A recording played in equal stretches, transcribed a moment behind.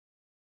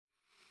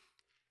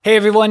Hey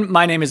everyone,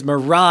 my name is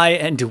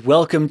Mirai, and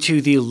welcome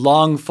to the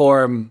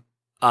long-form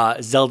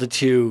Zelda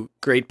 2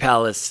 Great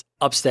Palace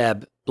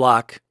Upstab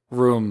Block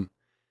Room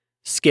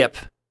Skip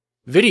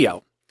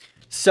video.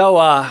 So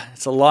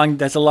that's a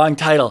long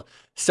title.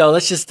 So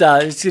let's just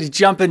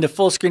jump into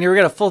full screen here. We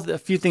got a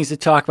few things to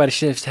talk about. I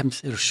should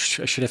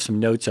have some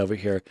notes over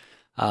here.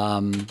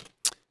 Don't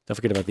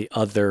forget about the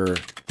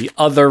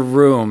other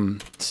room.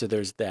 So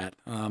there's that.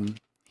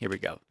 Here we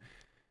go.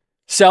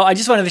 So I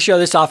just wanted to show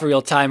this off in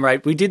real time,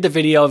 right? We did the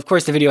video. Of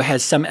course, the video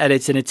has some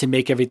edits in it to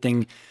make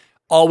everything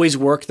always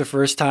work the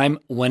first time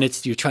when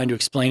you're trying to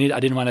explain it. I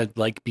didn't want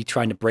to be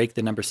trying to break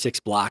the number 6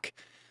 block,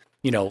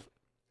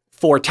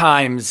 4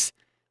 times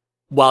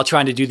while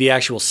trying to do the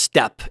actual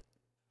step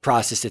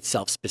process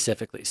itself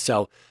specifically.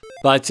 So,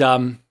 but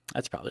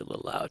that's probably a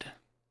little loud.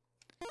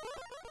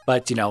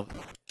 But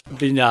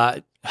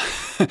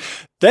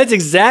that's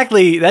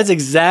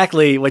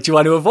exactly what you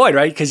want to avoid,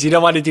 right? Because you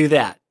don't want to do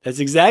that. That's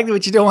exactly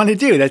what you don't want to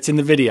do. That's in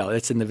the video.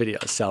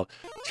 So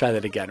try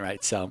that again,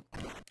 right? So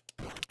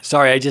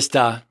sorry, that's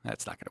not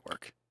going to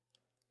work.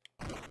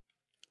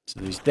 So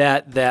there's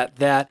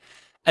that.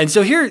 And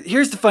so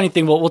here's the funny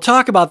thing. We'll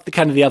talk about the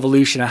kind of the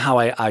evolution of how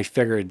I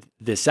figured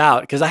this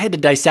out, because I had to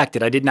dissect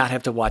it. I did not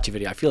have to watch a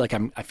video. I feel like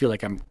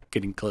I'm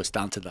getting close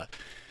down to the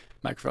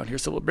microphone here.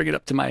 So we'll bring it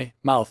up to my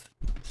mouth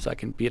so I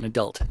can be an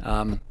adult.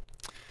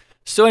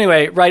 So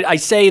anyway, right, I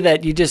say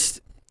that you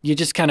just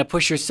kind of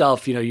push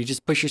yourself, you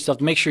just push yourself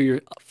to make sure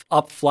you're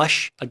up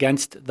flush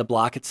against the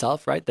block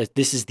itself, right? That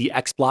this is the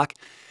X block.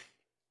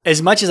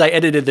 As much as I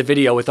edited the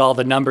video with all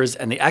the numbers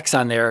and the X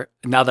on there,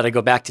 now that I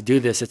go back to do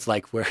this, it's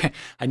like where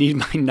I need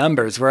my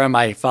numbers. Where am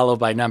I followed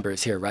by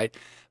numbers here, right?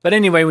 But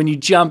anyway, when you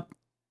jump,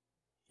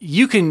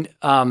 you can,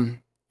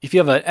 if you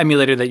have an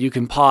emulator that you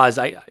can pause,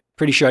 I'm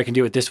pretty sure I can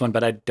do it with this one,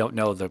 but I don't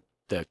know the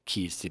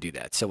keys to do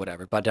that, so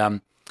whatever. But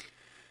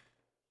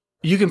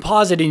you can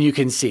pause it and you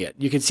can see it.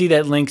 You can see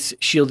that Link's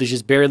shield is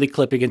just barely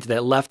clipping into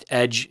that left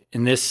edge.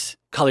 In this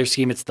color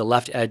scheme, it's the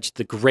left edge,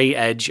 the gray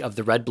edge of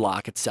the red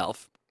block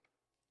itself.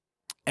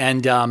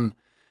 And,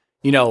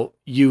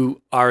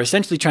 you are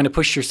essentially trying to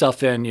push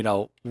yourself in,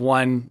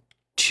 1,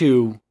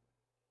 2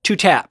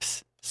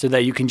 taps so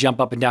that you can jump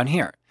up and down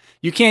here.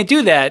 You can't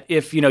do that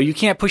if, you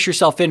can't push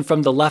yourself in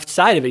from the left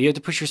side of it. You have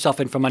to push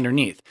yourself in from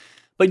underneath.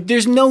 But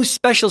there's no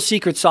special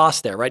secret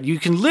sauce there, right? You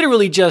can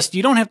literally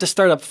you don't have to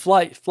start up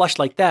flush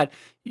like that.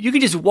 You can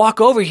just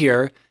walk over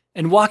here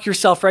and walk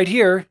yourself right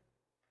here,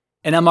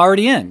 and I'm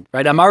already in,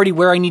 right? I'm already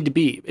where I need to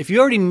be. If you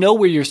already know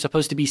where you're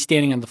supposed to be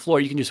standing on the floor,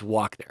 you can just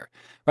walk there,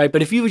 right?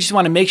 But if you just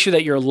want to make sure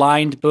that you're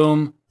aligned,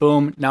 boom,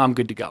 boom, now I'm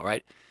good to go,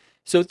 right?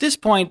 So at this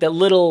point, that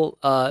little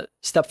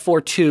step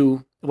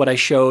 4-2, what I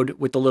showed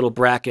with the little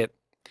bracket,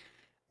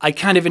 I was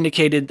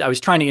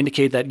trying to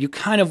indicate that you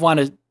kind of want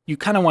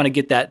to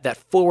get that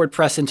forward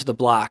press into the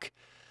block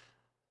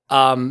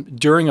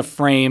during a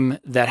frame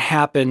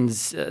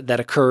that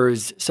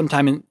occurs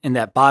sometime in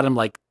that bottom,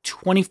 like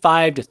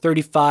 25 to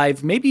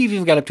 35, maybe you've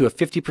even got up to a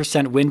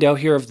 50% window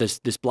here of this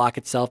block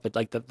itself, but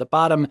like the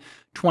bottom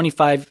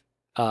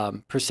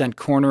 25%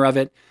 corner of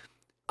it.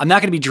 I'm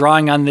not going to be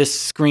drawing on this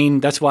screen.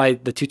 That's why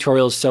the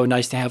tutorial is so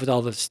nice to have with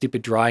all the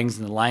stupid drawings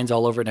and the lines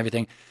all over it and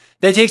everything.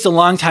 That takes a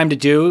long time to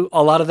do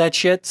a lot of that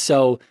shit,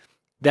 so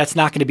that's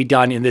not going to be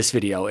done in this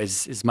video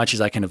as much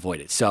as I can avoid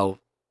it. So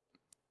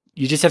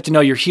you just have to know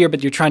you're here,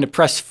 but you're trying to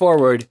press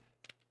forward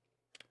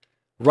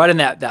right in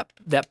that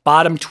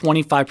bottom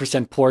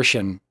 25%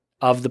 portion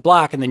of the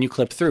block, and then you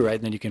clip through, right?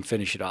 And then you can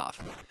finish it off.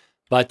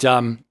 But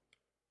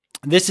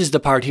this is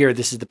the part here.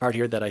 This is the part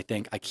here that I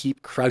think I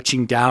keep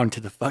crouching down to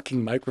the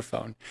fucking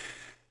microphone.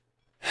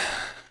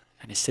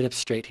 And I sit up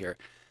straight here.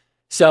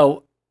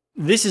 So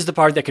this is the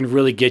part that can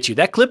really get you.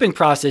 That clipping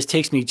process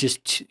takes me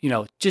just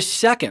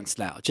seconds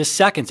now, just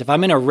seconds. If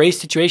I'm in a race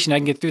situation, I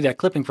can get through that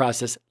clipping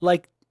process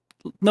like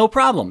no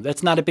problem.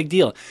 That's not a big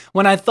deal.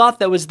 When I thought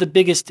that was the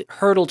biggest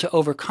hurdle to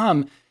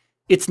overcome,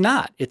 it's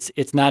not.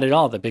 It's not at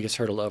all the biggest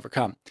hurdle to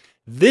overcome.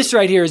 This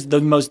right here is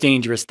the most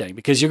dangerous thing,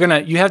 because you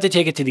have to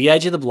take it to the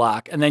edge of the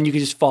block, and then you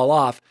can just fall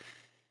off.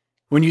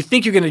 When you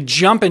think you're going to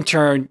jump and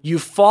turn, you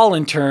fall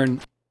and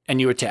turn, and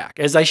you attack.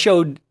 As I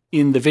showed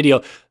in the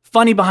video,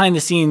 funny behind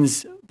the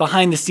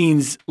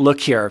scenes look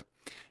here.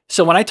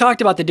 So when I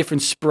talked about the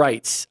different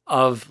sprites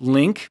of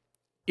Link,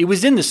 it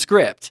was in the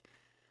script,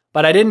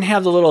 but I didn't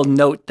have the little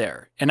note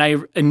there.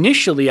 And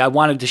initially I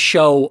wanted to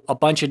show a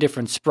bunch of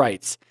different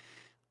sprites.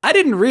 I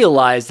didn't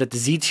realize that the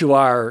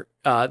Z2R,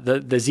 the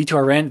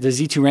Z2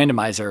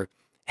 randomizer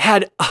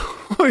had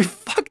a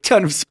fuck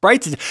ton of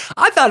sprites.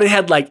 I thought it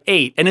had like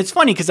 8. And it's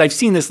funny because I've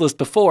seen this list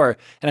before,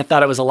 and I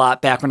thought it was a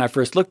lot back when I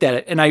first looked at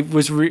it. And I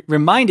was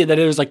reminded that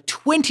there was like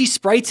 20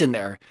 sprites in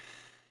there.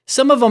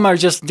 Some of them are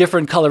just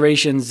different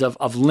colorations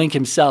of Link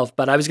himself,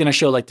 but I was going to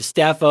show like the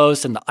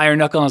Staphos and the Iron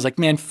Knuckle. And I was like,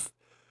 man,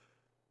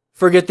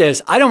 forget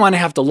this. I don't want to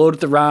have to load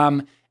up the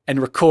ROM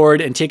and record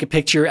and take a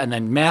picture and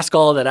then mask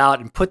all of that out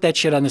and put that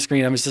shit on the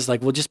screen. I was just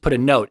like, we'll just put a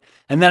note.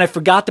 And then I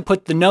forgot to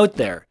put the note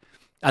there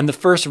on the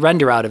first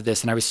render out of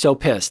this, and I was so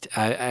pissed.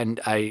 And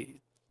I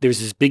there's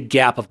this big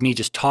gap of me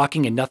just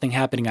talking and nothing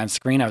happening on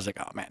screen. I was like,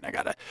 oh man,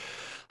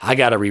 I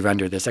gotta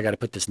re-render this. I gotta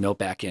put this note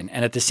back in.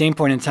 And at the same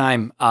point in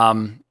time,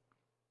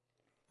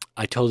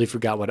 I totally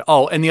forgot what.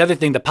 Oh, and the other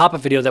thing, the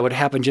pop-up video that would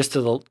happen just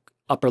to the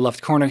upper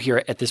left corner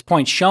here at this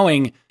point,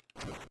 showing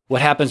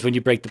what happens when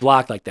you break the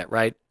block like that,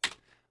 right?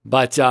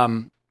 But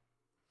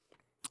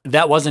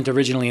that wasn't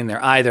originally in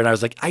there either. And I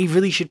was like, I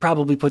really should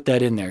probably put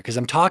that in there because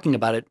I'm talking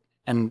about it.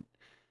 And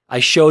I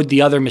showed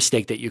the other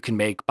mistake that you can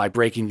make by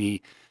breaking the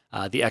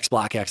X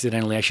block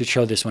accidentally. I should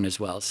show this one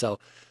as well. So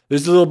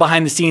there's a little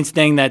behind the scenes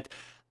thing that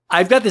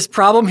I've got this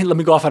problem. Let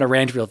me go off on a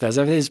rant real fast.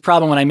 I've got this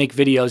problem when I make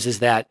videos is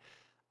that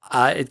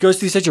it goes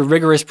through such a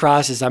rigorous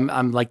process.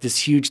 I'm like this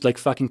huge, like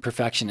fucking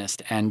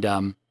perfectionist.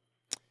 And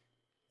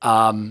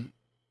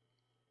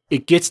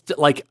it gets to,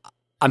 like,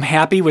 I'm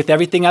happy with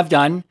everything I've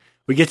done.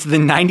 We get to the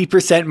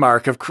 90%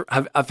 mark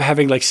of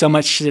having like so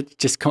much shit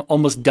just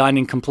almost done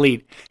and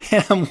complete.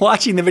 And I'm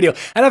watching the video,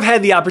 and I've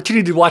had the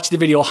opportunity to watch the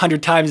video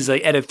 100 times as I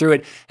edit through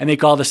it and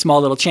make all the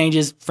small little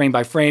changes frame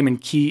by frame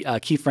and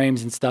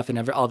keyframes and stuff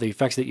and all the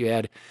effects that you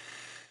add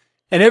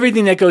and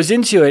everything that goes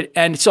into it.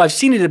 And so I've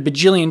seen it a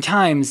bajillion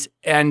times.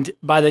 And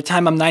by the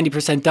time I'm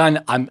 90%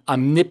 done, I'm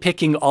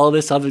nitpicking all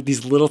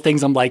these little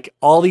things. I'm like,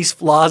 all these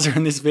flaws are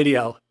in this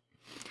video.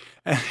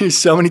 And there's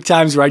so many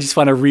times where I just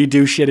want to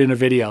redo shit in a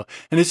video.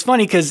 And it's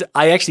funny because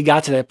I actually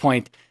got to that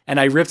point and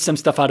I ripped some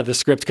stuff out of the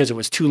script because it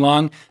was too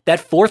long. That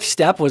fourth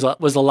step was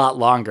a lot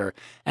longer.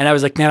 And I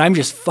was like, man, I'm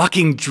just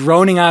fucking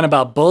droning on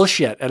about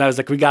bullshit. And I was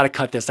like, we got to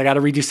cut this. I got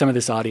to redo some of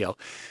this audio.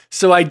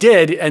 So I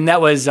did. And that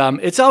was,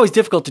 it's always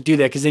difficult to do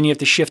that because then you have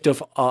to shift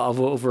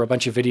over a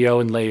bunch of video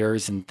and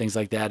layers and things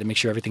like that and make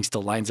sure everything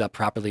still lines up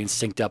properly and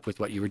synced up with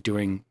what you were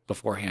doing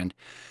beforehand.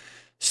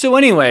 So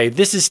anyway,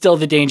 this is still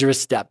the dangerous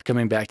step,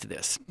 coming back to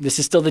this. This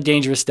is still the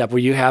dangerous step where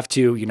you have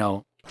to,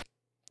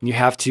 you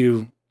have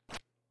to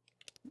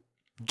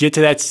get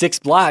to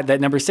that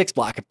number 6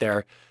 block up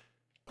there.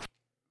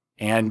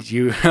 And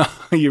you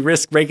you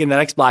risk breaking that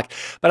X block.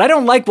 But I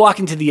don't like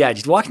walking to the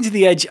edge. Walking to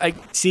the edge,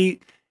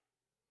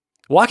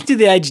 walking to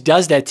the edge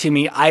does that to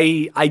me.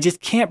 I just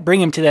can't bring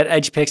him to that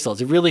edge pixel.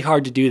 It's really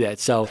hard to do that.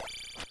 So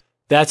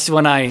that's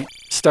when I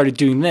started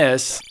doing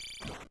this.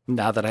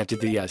 Now that I have to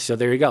do, yeah. So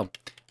there you go.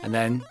 And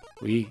then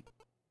we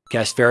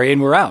cast fairy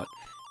and we're out.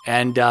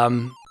 And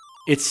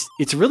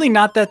it's really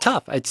not that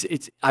tough.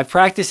 I've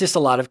practiced this a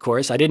lot, of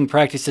course. I didn't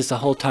practice this a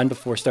whole ton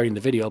before starting the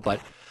video, but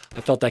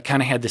I felt I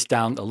kind of had this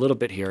down a little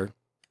bit here.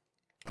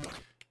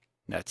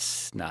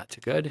 That's not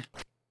too good.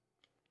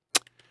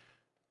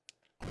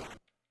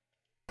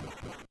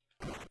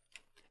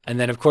 And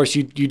then of course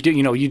you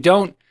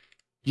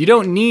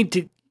don't need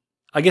to.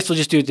 I guess we'll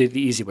just do it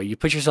the easy way. You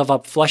put yourself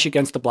up flush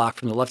against the block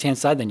from the left-hand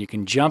side, then you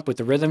can jump with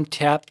the rhythm,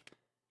 tap.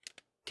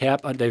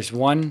 There's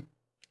 1,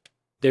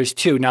 there's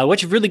 2. Now,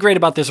 what's really great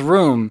about this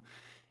room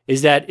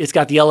is that it's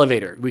got the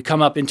elevator. We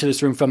come up into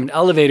this room from an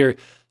elevator,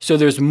 so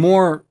there's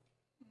more.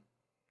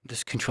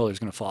 This controller is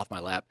going to fall off my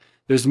lap.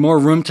 There's more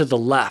room to the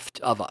left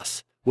of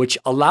us, which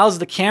allows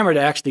the camera to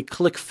actually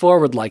click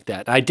forward like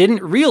that. I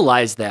didn't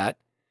realize that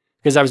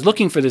because I was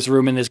looking for this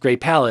room in this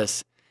great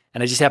palace,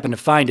 and I just happened to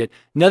find it.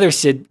 Another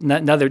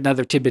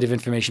tidbit of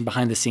information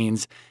behind the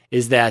scenes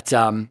is that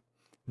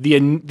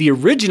the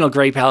original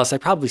Great Palace, I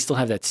probably still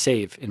have that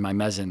save in my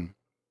Mezen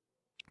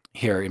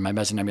here, in my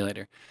Mezen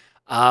emulator.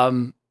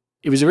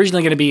 It was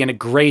originally going to be in a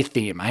gray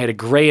theme. I had a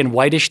gray and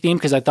whitish theme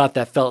because I thought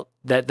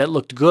that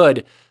looked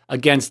good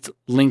against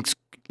Link's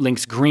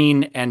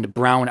green and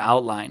brown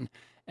outline.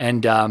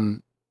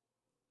 And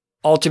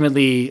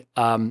ultimately,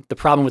 the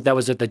problem with that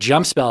was that the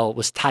jump spell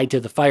was tied to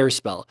the fire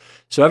spell.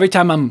 So every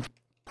time I'm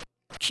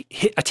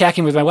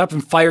attacking with my weapon,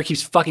 fire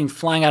keeps fucking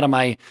flying out of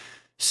my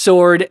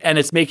sword, and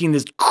it's making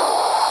this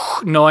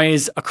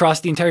noise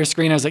across the entire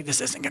screen. I was like,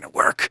 this isn't going to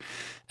work.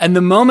 And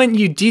the moment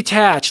you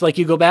detach, like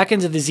you go back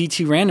into the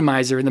Z2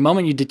 randomizer, and the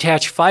moment you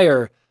detach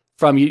fire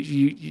from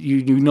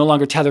you no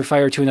longer tether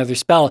fire to another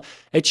spell,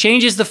 it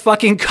changes the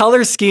fucking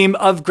color scheme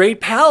of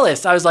Great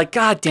Palace. I was like,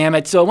 God damn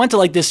it. So I went to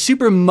like this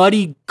super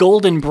muddy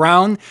golden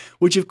brown,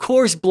 which of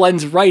course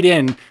blends right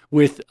in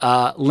with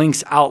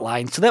Link's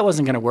outline. So that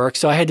wasn't going to work.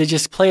 So I had to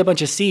just play a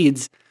bunch of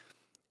seeds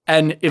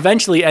and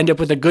eventually end up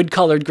with a good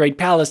colored Great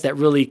Palace that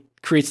really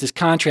creates this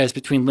contrast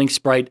between Link's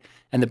sprite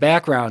and the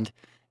background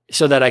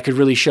so that I could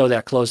really show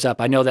that close up.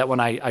 I know that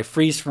when I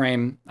freeze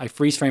frame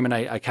and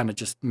I kind of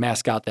just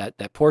mask out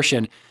that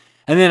portion.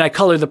 And then I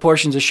color the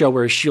portions to show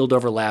where his shield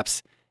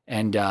overlaps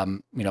and,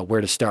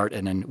 where to start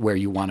and then where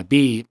you want to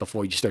be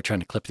before you start trying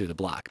to clip through the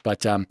block.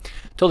 But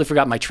totally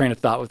forgot my train of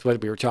thought with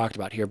what we were talking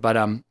about here. But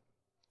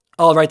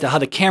all right, how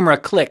the camera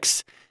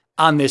clicks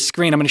on this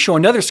screen. I'm going to show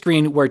another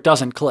screen where it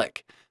doesn't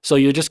click. So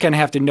you just kind of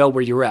have to know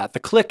where you're at. The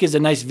click is a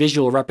nice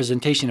visual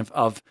representation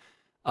of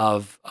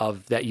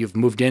that you've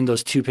moved in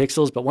those 2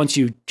 pixels. But once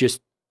you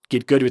just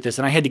get good with this,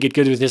 and I had to get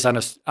good with this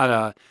on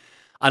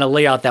a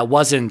layout that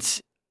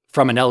wasn't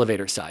from an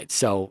elevator side.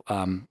 So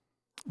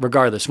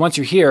regardless, once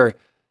you're here,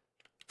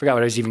 I forgot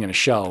what I was even going to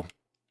show.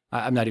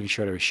 I'm not even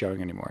sure what I was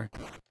showing anymore.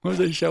 What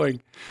was I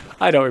showing?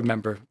 I don't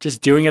remember.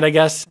 Just doing it, I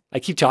guess. I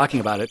keep talking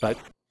about it, but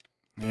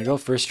There you go,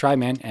 first try,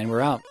 man, and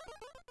we're out.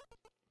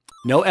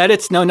 No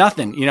edits, no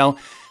nothing. You know,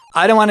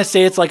 I don't want to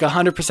say it's like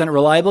 100%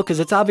 reliable because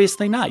it's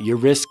obviously not. You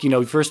risk, you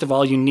know, first of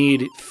all, you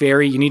need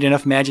fairy. You need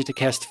enough magic to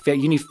cast.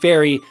 You need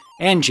fairy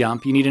and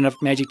jump. You need enough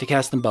magic to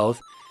cast them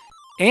both.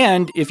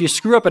 And if you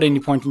screw up at any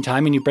point in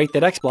time and you break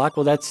that X block,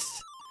 well,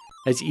 that's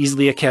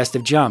easily a cast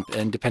of jump.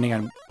 And depending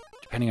on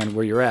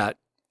where you're at,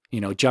 you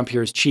know, jump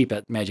here is cheap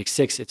at magic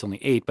 6. It's only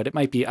 8, but it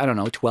might be, I don't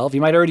know, 12.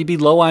 You might already be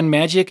low on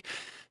magic.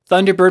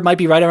 Thunderbird might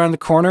be right around the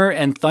corner,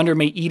 and Thunder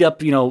may eat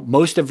up, you know,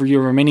 most of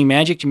your remaining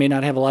magic. You may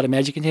not have a lot of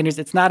magic containers.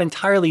 It's not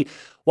entirely,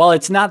 while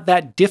it's not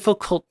that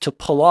difficult to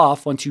pull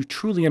off once you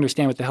truly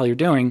understand what the hell you're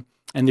doing,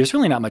 and there's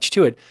really not much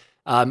to it,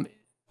 that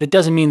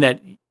doesn't mean that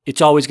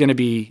it's always going to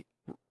be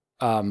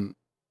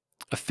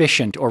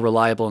efficient or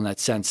reliable in that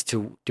sense,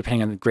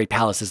 depending on the Great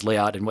Palace's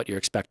layout and what you're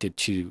expected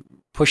to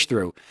push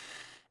through.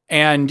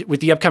 And with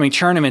the upcoming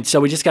tournament,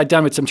 so we just got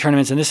done with some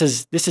tournaments, and this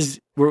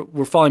is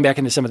we're falling back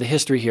into some of the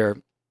history here.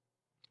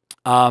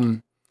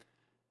 On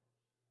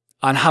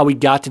how we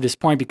got to this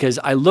point, because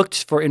I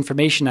looked for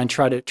information on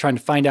trying to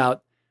find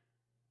out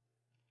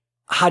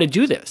how to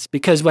do this.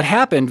 Because what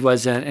happened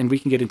was, and we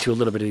can get into a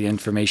little bit of the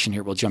information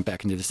here. We'll jump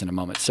back into this in a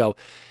moment. So,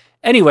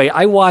 anyway,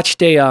 I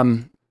watched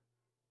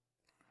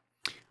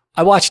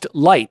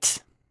Light.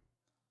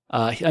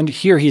 And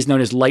here he's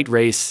known as Light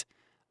Race.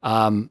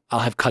 I'll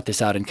have cut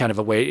this out in kind of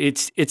a way.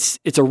 It's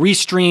a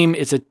restream.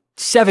 It's a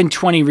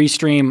 720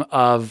 restream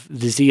of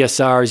the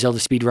ZSR Zelda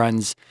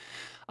speedruns.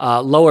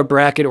 Lower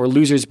bracket or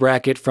losers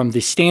bracket from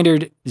the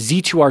standard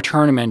Z2R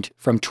tournament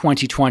from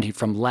 2020,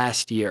 from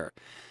last year.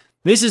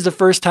 This is the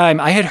first time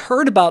I had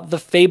heard about the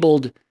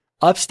fabled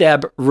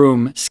Upstab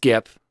room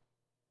skip,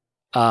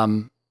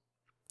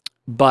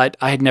 but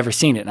I had never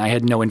seen it, and I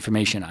had no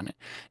information on it.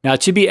 Now,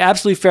 to be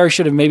absolutely fair, I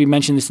should have maybe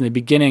mentioned this in the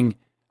beginning.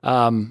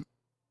 Okay,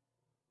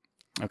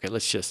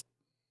 let's just...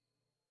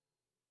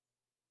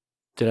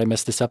 Did I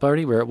mess this up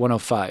already? We're at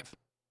 105.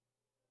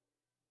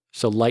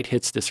 So light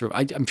hits this room.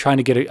 I'm trying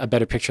to get a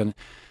better picture.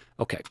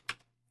 Okay.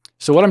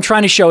 So what I'm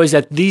trying to show is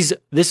that this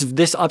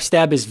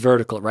upstab is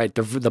vertical, right?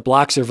 The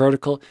blocks are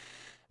vertical.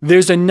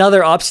 There's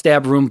another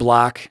upstab room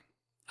block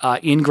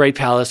in Great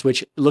Palace,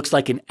 which looks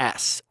like an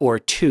S or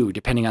 2,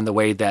 depending on the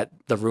way that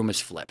the room is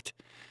flipped.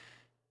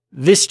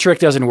 This trick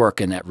doesn't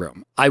work in that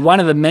room. I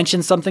wanted to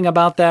mention something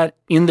about that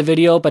in the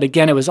video, but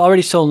again, it was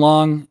already so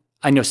long.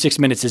 I know 6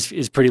 minutes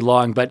is pretty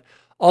long, but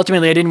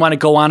ultimately, I didn't want to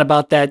go on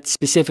about that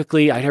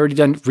specifically. I'd already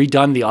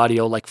redone the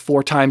audio like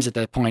 4 times at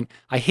that point.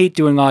 I hate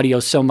doing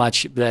audio so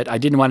much that I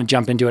didn't want to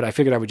jump into it. I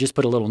figured I would just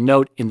put a little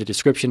note in the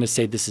description to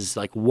say this is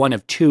like one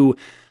of 2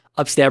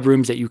 upstab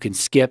rooms that you can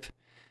skip.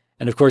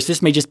 And of course,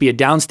 this may just be a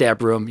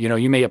downstab room. You know,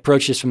 you may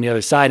approach this from the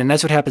other side. And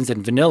that's what happens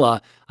in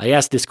vanilla. I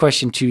asked this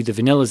question to the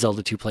vanilla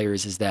Zelda 2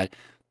 players, is that,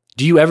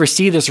 do you ever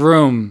see this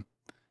room,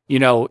 you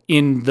know,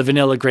 in the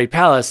vanilla Great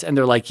Palace? And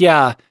they're like,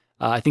 yeah.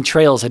 I think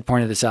Trails had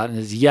pointed this out, and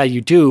says, yeah,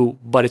 you do,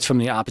 but it's from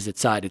the opposite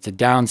side. It's a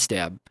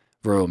downstab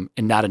room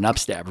and not an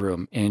upstab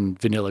room in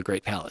vanilla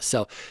Great Palace.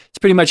 So it's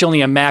pretty much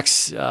only a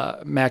max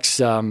or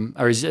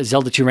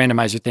Zelda 2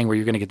 randomizer thing where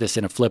you're going to get this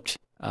in a flipped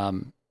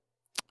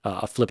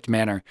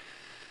manner.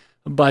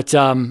 But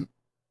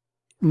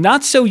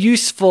not so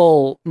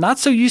useful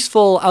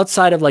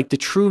outside of like the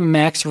true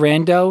max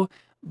rando.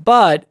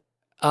 But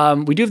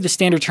we do have the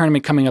standard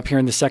tournament coming up here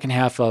in the second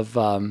half of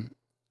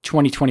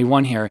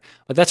 2021 here,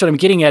 but that's what I'm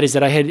getting at, is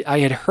that I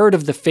had heard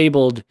of the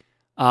fabled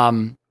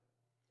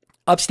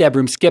upstab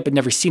room skip and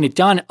never seen it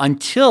done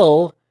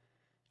until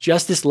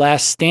just this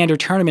last standard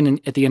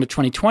tournament at the end of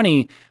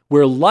 2020,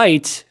 where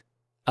Light,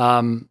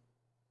 I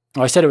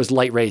said it was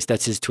Light Race,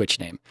 that's his Twitch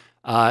name.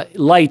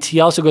 Light, he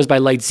also goes by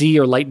Light Z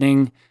or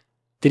Lightning.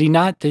 Does he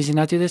not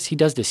do this? He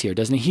does this here,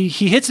 doesn't he?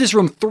 He hits this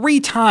room 3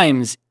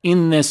 times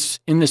in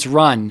this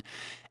run,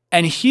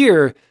 and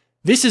here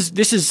this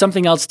is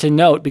something else to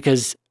note,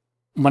 because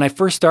when I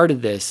first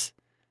started this,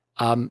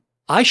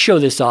 I show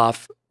this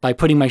off by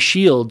putting my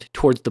shield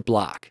towards the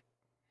block.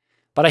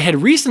 But I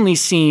had recently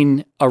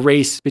seen a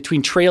race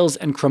between Trails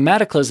and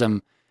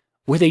Chromaticalism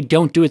where they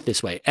don't do it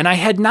this way. And I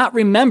had not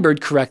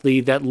remembered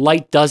correctly that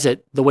Light does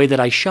it the way that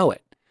I show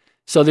it.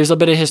 So there's a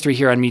bit of history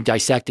here on me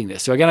dissecting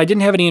this. So again, I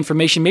didn't have any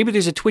information. Maybe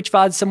there's a Twitch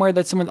VOD somewhere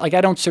that someone, like, I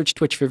don't search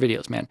Twitch for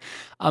videos, man.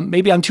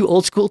 Maybe I'm too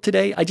old school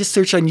today. I just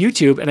searched on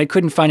YouTube and I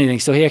couldn't find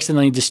anything. So he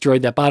accidentally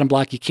destroyed that bottom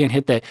block. You can't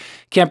hit that,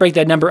 can't break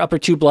that number upper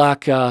 2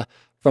 block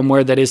from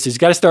where that is. So he's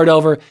got to start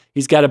over.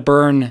 He's got to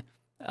burn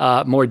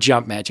more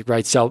jump magic,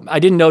 right? So I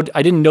didn't note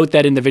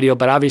that in the video,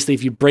 but obviously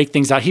if you break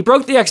things out, he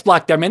broke the X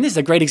block there, man. This is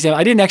a great example.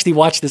 I didn't actually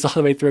watch this all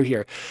the way through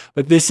here,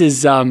 but this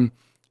is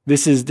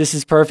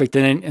perfect.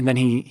 And then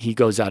he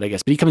goes out, I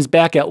guess, but he comes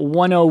back at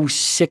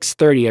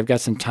 106:30. I've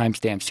got some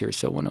timestamps here.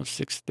 So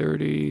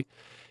 106:30,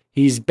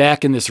 he's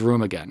back in this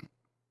room again.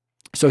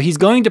 So he's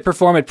going to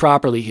perform it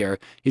properly here.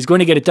 He's going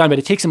to get it done, but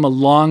it takes him a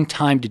long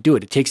time to do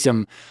it. It takes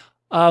him,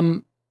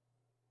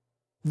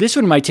 this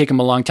one might take him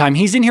a long time.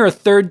 He's in here a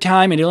 3rd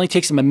time and it only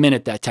takes him a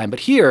minute that time.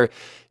 But here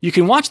you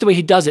can watch the way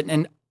he does it.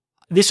 And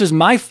this was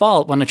my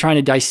fault when I'm trying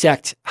to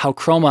dissect how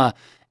Chroma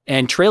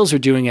and Trails are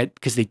doing it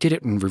because they did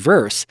it in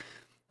reverse.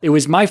 It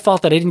was my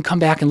fault that I didn't come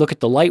back and look at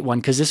the light one,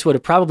 because this would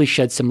have probably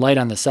shed some light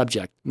on the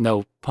subject.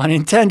 No pun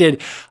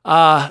intended.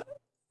 That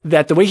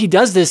the way he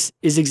does this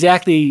is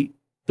exactly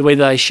the way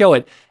that I show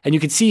it. And you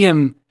can see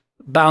him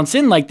bounce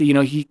in like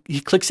the,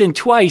 he clicks in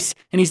twice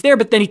and he's there,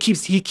 but then he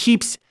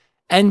keeps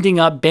ending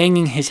up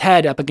banging his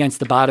head up against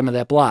the bottom of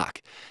that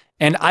block.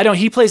 And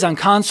he plays on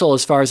console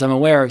as far as I'm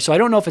aware, so I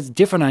don't know if it's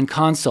different on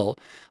console.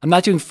 I'm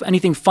not doing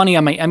anything funny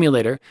on my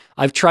emulator.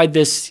 I've tried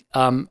this.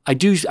 I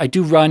do use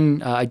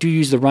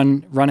the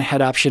run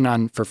ahead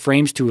option for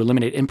frames to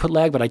eliminate input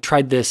lag, but I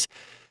tried this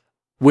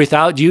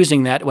without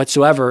using that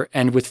whatsoever,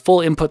 and with full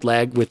input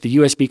lag with the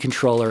USB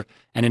controller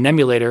and an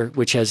emulator,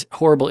 which has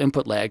horrible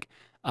input lag.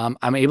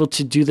 I'm able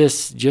to do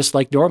this just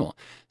like normal.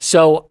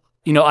 So,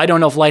 I don't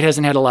know if Light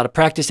hasn't had a lot of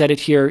practice at it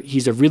here.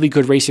 He's a really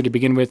good racer to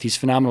begin with. He's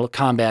phenomenal at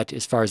combat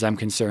as far as I'm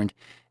concerned.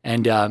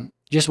 And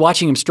just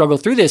watching him struggle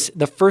through this,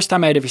 the first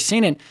time I had ever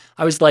seen it,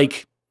 I was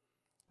like,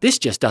 this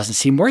just doesn't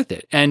seem worth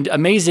it. And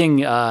amazing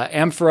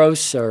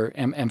Ampharos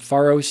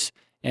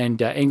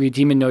and Angry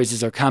Demon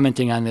Noises are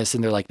commenting on this,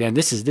 and they're like, man,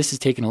 this is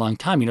taking a long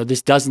time.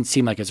 This doesn't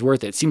seem like it's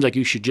worth it. It seems like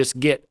you should just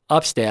get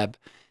Upstab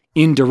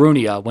in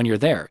Darunia when you're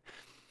there.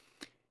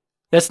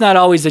 That's not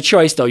always the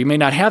choice, though. You may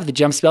not have the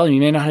jump spell, and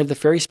you may not have the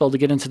fairy spell to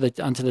get onto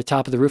the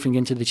top of the roof and get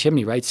into the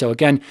chimney, right? So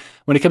again,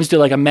 when it comes to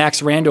like a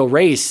max rando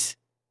race,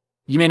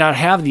 you may not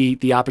have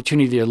the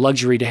opportunity or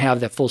luxury to have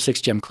that full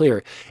 6-gem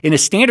clear. In a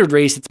standard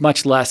race, it's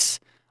much less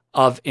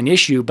of an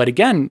issue. But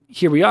again,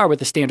 here we are with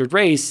the standard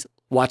race,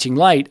 watching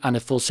Light on a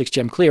full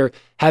 6-gem clear,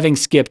 having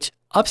skipped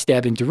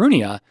Upstab in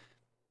Darunia,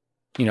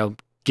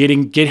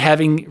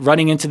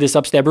 running into this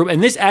Upstab room,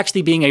 and this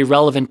actually being a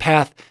relevant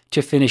path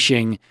to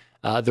finishing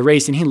the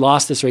race. And he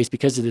lost this race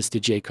because of this to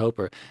Jay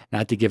Coper,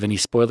 not to give any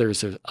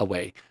spoilers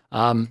away.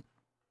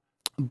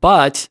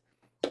 But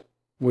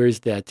where's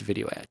that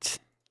video at?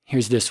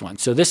 Here's this one.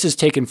 So this is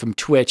taken from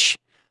Twitch.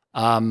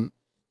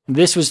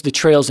 This was the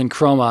Trails and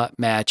Chroma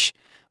match.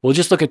 We'll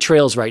just look at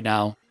Trails right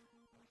now.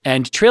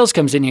 And Trails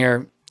comes in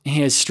here.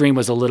 His stream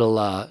was a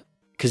little,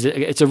 because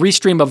it's a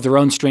restream of their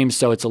own stream,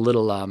 so it's a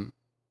little,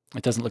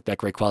 it doesn't look that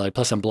great quality.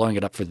 Plus, I'm blowing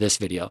it up for this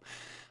video.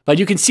 But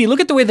you can see,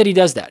 look at the way that he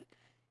does that.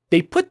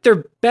 They put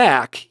their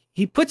back,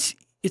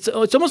 it's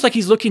almost like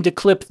he's looking to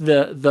clip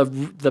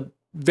the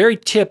very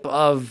tip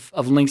of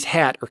Link's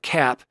hat or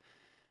cap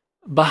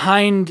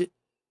behind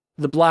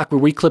the block where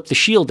we clip the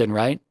shield in,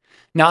 right?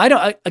 Now,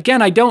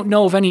 I don't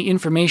know of any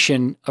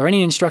information or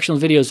any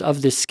instructional videos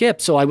of this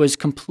skip, so I was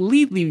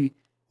completely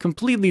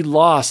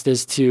lost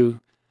as to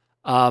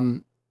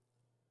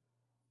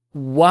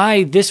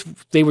why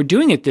they were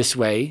doing it this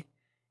way.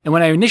 And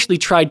when I initially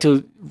tried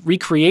to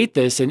recreate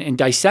this and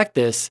dissect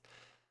this,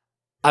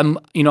 I'm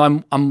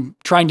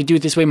trying to do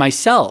it this way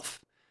myself.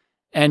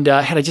 And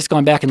had I just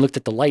gone back and looked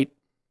at the Light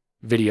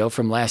video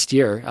from last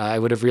year, I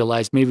would have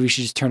realized maybe we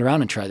should just turn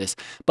around and try this.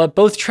 But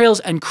both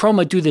Trails and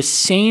Chroma do the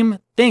same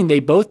thing.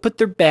 They both put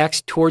their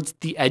backs towards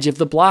the edge of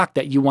the block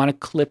that you want to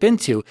clip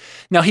into.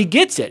 Now he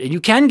gets it, and you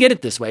can get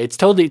it this way. It's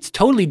totally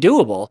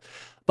doable.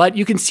 But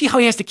you can see how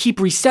he has to keep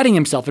resetting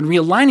himself and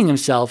realigning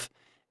himself.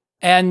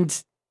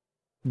 And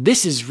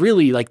this is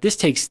really like, this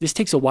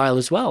takes a while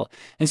as well.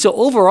 And so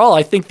overall,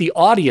 I think the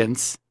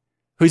audience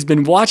who's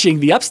been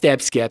watching the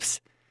Upstab skips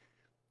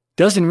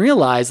doesn't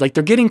realize, like,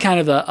 they're getting kind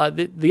of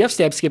the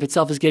Upstab skip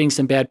itself is getting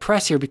some bad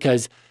press here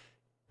because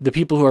the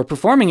people who are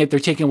performing it, they're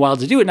taking a while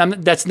to do it. And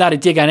that's not a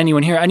dig on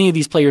anyone here. Any of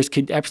these players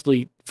could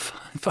absolutely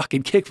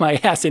fucking kick my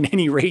ass in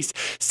any race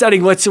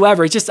setting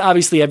whatsoever. It's just,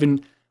 obviously, I've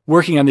been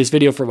working on this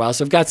video for a while,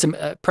 so I've got some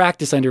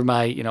practice under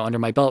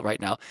my belt right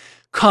now.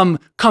 Come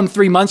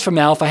 3 months from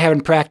now, if I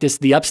haven't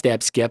practiced the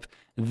Upstab skip,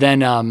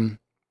 then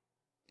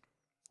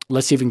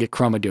let's see if we can get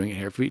Chroma doing it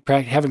here. If we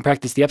haven't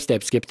practiced the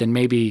Upstab skip, then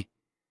maybe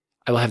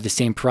I will have the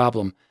same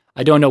problem.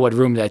 I don't know what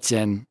room that's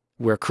in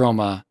where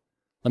Chroma,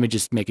 let me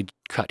just make a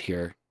cut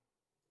here.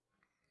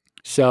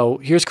 So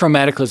here's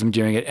Chromaticalism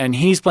doing it, and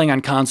he's playing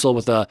on console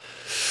with a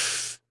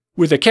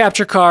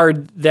capture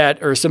card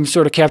or some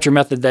sort of capture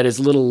method that is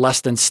a little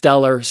less than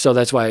stellar, so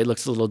that's why it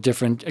looks a little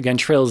different. Again,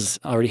 Trails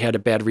already had a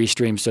bad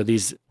restream, so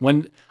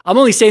I'm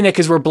only saying that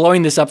because we're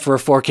blowing this up for a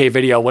 4K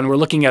video when we're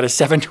looking at a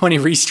 720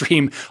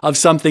 restream of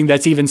something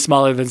that's even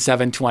smaller than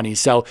 720.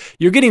 So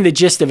you're getting the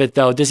gist of it,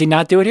 though. Does he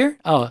not do it here?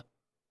 Oh,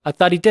 I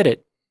thought he did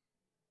it.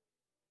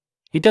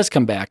 He does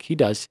come back. He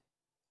does.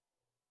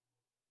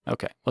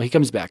 Okay, well, he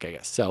comes back, I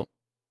guess. So,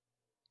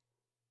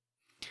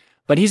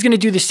 but he's going to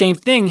do the same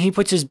thing. He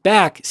puts his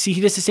back. See,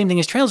 he does the same thing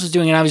as Trails was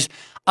doing. And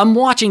I'm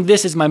watching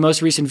this as my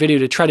most recent video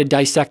to try to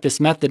dissect this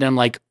method. And I'm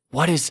like,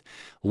 what's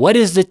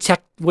the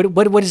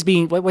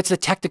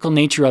technical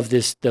nature of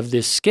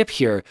this skip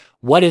here?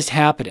 What is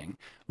happening,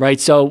 right?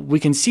 So we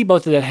can see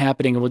both of that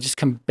happening, and we'll just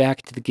come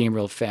back to the game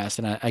real fast,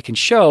 and I can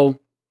show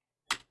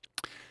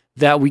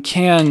that we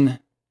can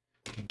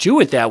do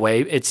it that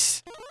way.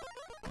 It's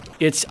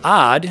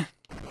odd,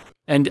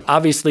 and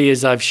obviously,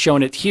 as I've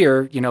shown it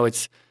here,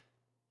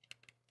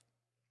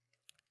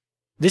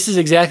 this is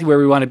exactly where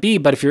we want to be,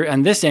 but if you're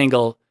on this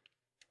angle,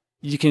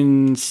 you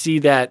can see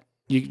that,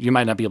 you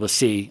might not be able to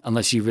see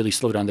unless you really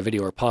slow down the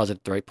video or pause it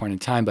at the right point in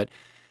time. But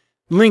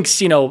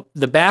Link's, you know,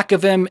 the back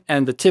of him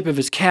and the tip of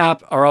his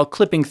cap are all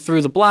clipping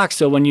through the block.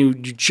 So when you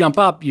jump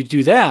up, you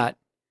do that.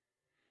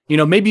 You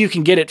know, maybe you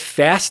can get it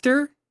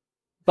faster,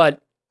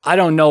 but I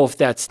don't know if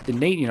that's the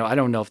I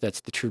don't know if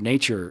that's the true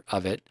nature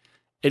of it.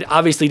 It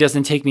obviously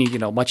doesn't take me, you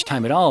know, much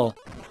time at all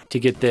to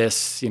get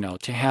this, you know,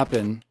 to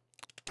happen.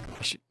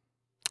 I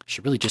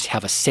should really just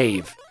have a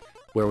save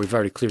where we've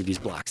already cleared these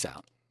blocks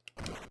out.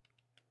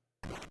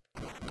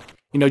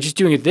 You know, just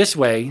doing it this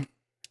way,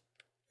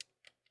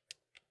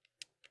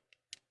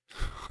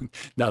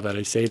 now that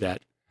I say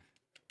that,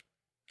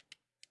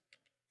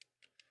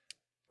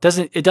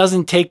 it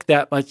doesn't take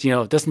that much, you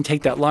know, it doesn't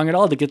take that long at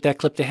all to get that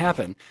clip to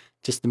happen.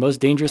 Just the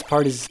most dangerous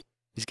part is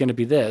going to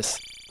be this.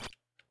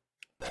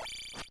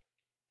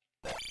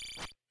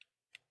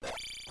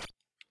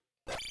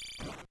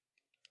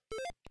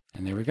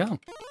 And there we go.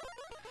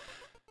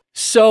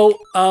 So,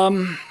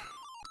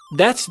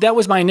 that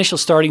was my initial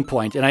starting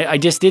point, and I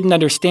just didn't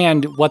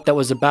understand what that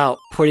was about,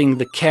 putting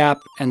the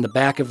cap and the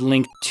back of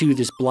Link to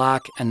this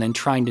block and then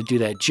trying to do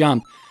that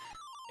jump.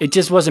 It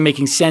just wasn't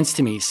making sense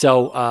to me.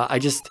 So I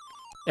just,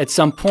 at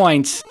some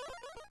point,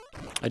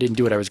 I didn't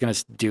do what I was going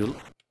to do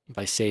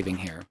by saving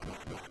here.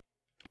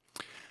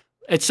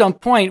 At some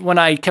point, when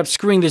I kept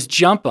screwing this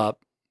jump up,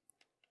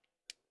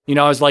 you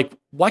know, I was like,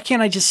 why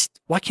can't I just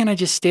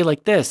stay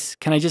like this?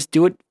 Can I just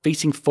do it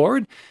facing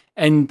forward?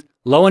 And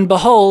lo and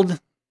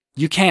behold,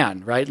 you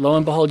can, right? Lo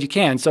and behold, you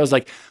can. So I was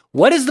like,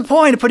 what is the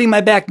point of putting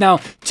my back? Now,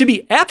 to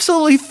be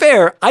absolutely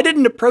fair, I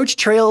didn't approach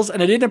Trails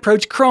and I didn't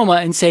approach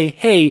Chroma and say,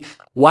 hey,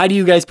 why do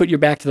you guys put your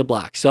back to the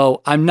block?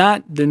 So they're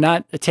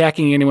not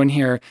attacking anyone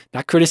here,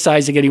 not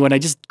criticizing anyone. I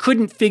just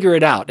couldn't figure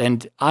it out.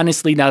 And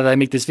honestly, now that I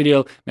make this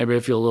video, maybe I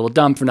feel a little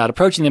dumb for not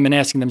approaching them and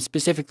asking them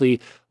specifically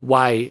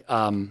why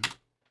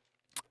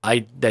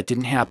that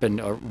didn't happen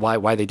or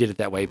why they did it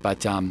that way.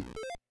 But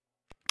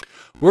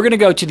we're gonna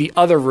go to the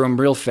other room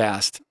real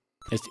fast.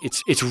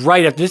 It's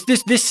right up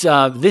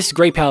this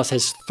Great Palace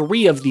has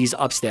 3 of these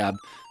upstab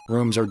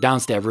rooms or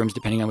downstab rooms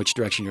depending on which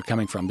direction you're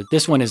coming from. But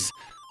this one is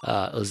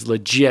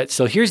legit.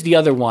 So here's the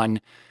other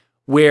one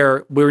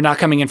where we're not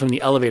coming in from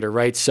the elevator,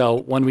 right?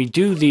 So when we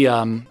do the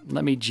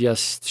let me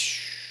just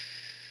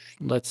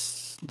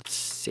let's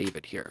save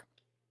it here.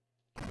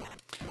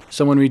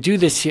 So when we do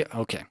this here,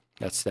 okay,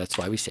 that's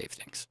why we save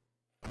things.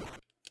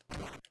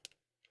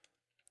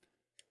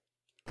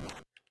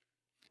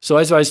 So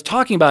as I was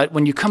talking about,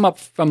 when you come up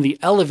from the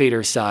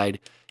elevator side,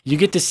 you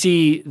get to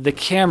see the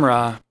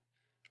camera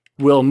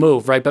will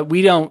move, right? But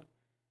we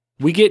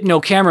get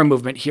no camera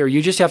movement here.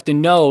 You just have to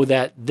know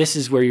that this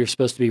is where you're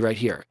supposed to be right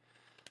here.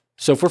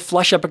 So if we're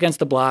flush up against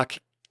the block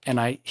and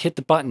I hit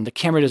the button, the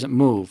camera doesn't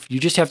move. You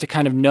just have to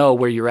kind of know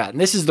where you're at.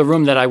 And this is the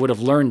room that I would have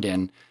learned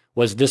in,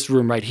 was this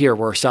room right here,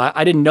 where so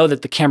I didn't know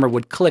that the camera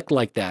would click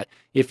like that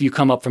if you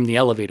come up from the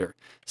elevator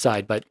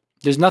side. But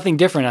there's nothing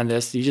different on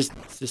this.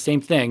 It's the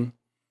same thing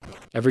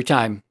every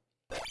time,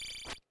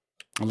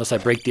 unless I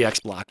break the X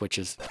block, which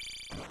is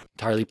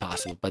entirely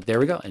possible. But there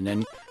we go, and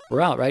then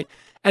we're out, right?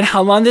 And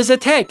how long does it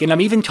take? And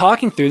I'm even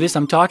talking through this.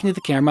 I'm talking to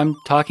the camera. I'm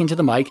talking to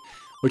the mic.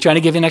 We're trying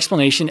to give an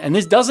explanation, and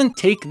this doesn't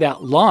take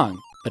that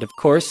long. But of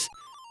course,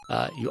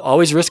 you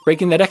always risk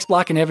breaking that X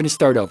block and having to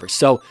start over.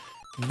 So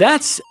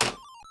that's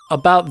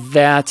about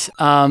that.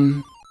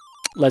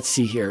 Let's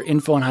see here.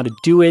 Info on how to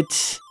do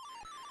it.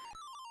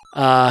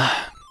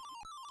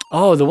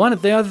 Oh, the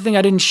other thing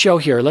I didn't show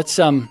here. Let's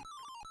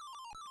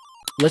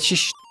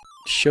just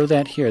show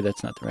that here.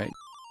 That's not the right.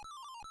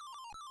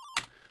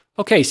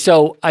 Okay,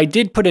 so I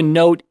did put a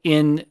note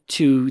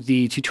into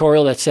the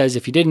tutorial that says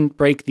if you didn't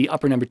break the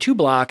upper number 2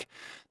 block,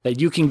 that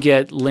you can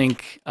get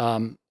Link.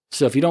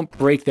 So if you don't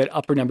break that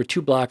upper number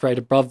 2 block right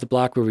above the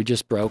block where we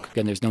just broke,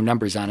 again, there's no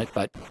numbers on it,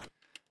 but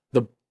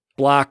the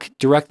block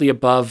directly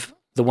above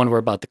the one we're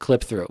about to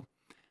clip through,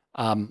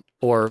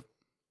 or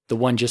the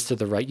one just to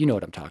the right, you know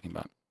what I'm talking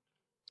about.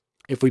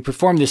 If we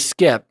perform this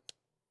skip,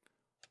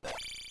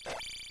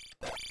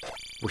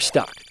 we're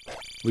stuck.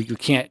 You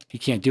can't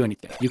do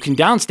anything. You can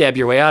downstab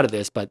your way out of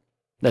this, but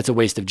that's a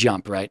waste of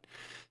jump, right?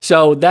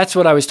 So that's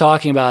what I was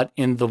talking about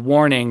in the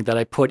warning that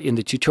I put in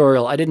the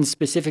tutorial. I didn't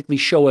specifically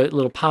show a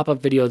little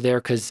pop-up video there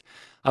because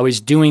I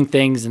was doing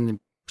things and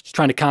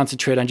trying to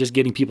concentrate on just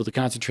getting people to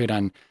concentrate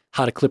on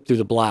how to clip through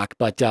the block.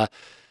 But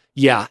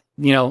yeah,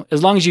 you know,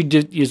 as long as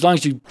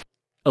you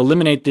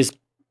eliminate this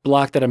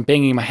block that I'm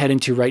banging my head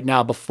into right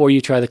now before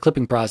you try the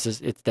clipping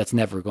process, that's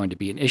never going to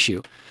be an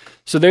issue.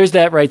 So there's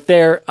that right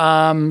there.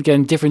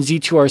 Again, different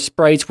Z2R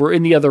sprites. We're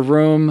in the other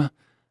room.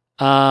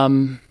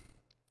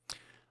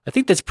 I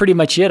think that's pretty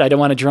much it. I don't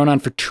want to drone on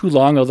for too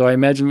long, although I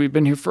imagine we've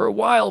been here for a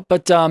while.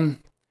 But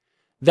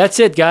that's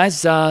it,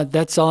 guys.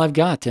 That's all I've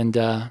got.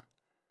 And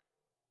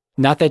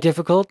not that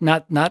difficult.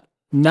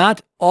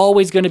 Not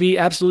always going to be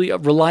absolutely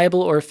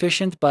reliable or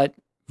efficient, but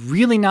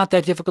really not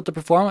that difficult to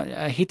perform.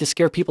 I hate to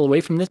scare people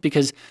away from this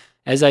because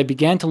as I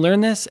began to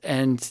learn this,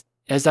 and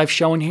as I've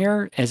shown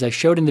here, as I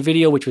showed in the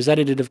video, which was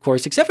edited, of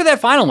course, except for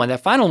that final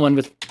one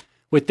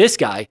with this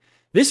guy,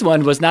 This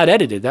one was not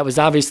edited. That was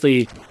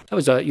obviously,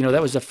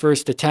 that was a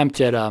first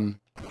attempt at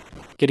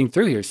getting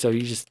through here. So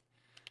you just,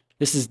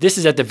 this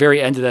is at the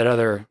very end of that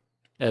other,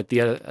 at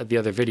the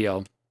other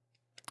video,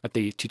 at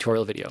the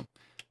tutorial video.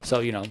 So,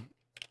 you know,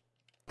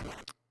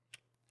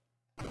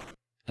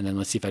 and then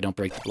let's see if I don't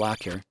break the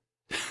block here.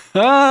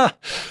 Ah!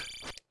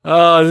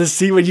 Oh, let's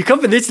see, when you come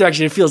from this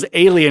direction, it feels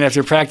alien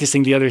after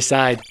practicing the other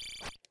side.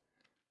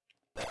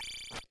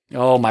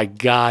 Oh my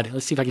God.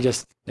 Let's see if I can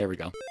just, there we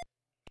go.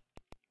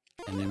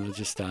 And then we'll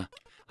just, I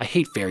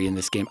hate fairy in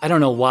this game. I don't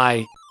know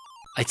why.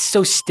 It's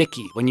so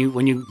sticky. When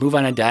you move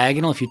on a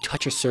diagonal, if you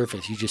touch a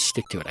surface, you just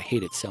stick to it. I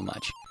hate it so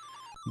much.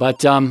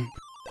 But,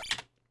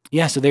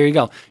 yeah, so there you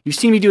go. You've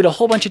seen me do it a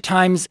whole bunch of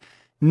times.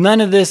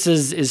 None of this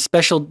is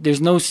special.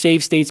 There's no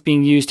save states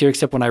being used here,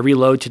 except when I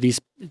reload to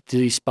these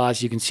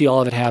spots. You can see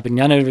all of it happen.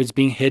 None of it's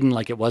being hidden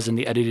like it was in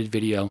the edited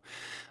video.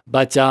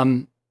 But,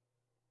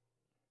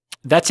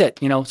 that's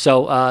it, you know.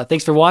 So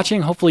thanks for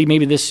watching. Hopefully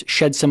maybe this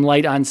sheds some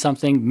light on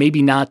something.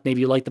 Maybe not.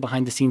 Maybe you like the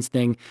behind the scenes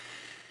thing.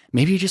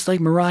 Maybe you just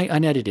like Mirai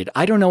unedited.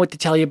 I don't know what to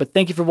tell you, but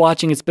thank you for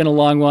watching. It's been a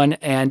long one,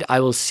 and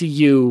I will see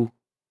you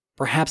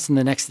perhaps in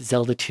the next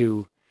Zelda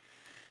 2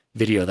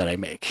 video that I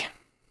make.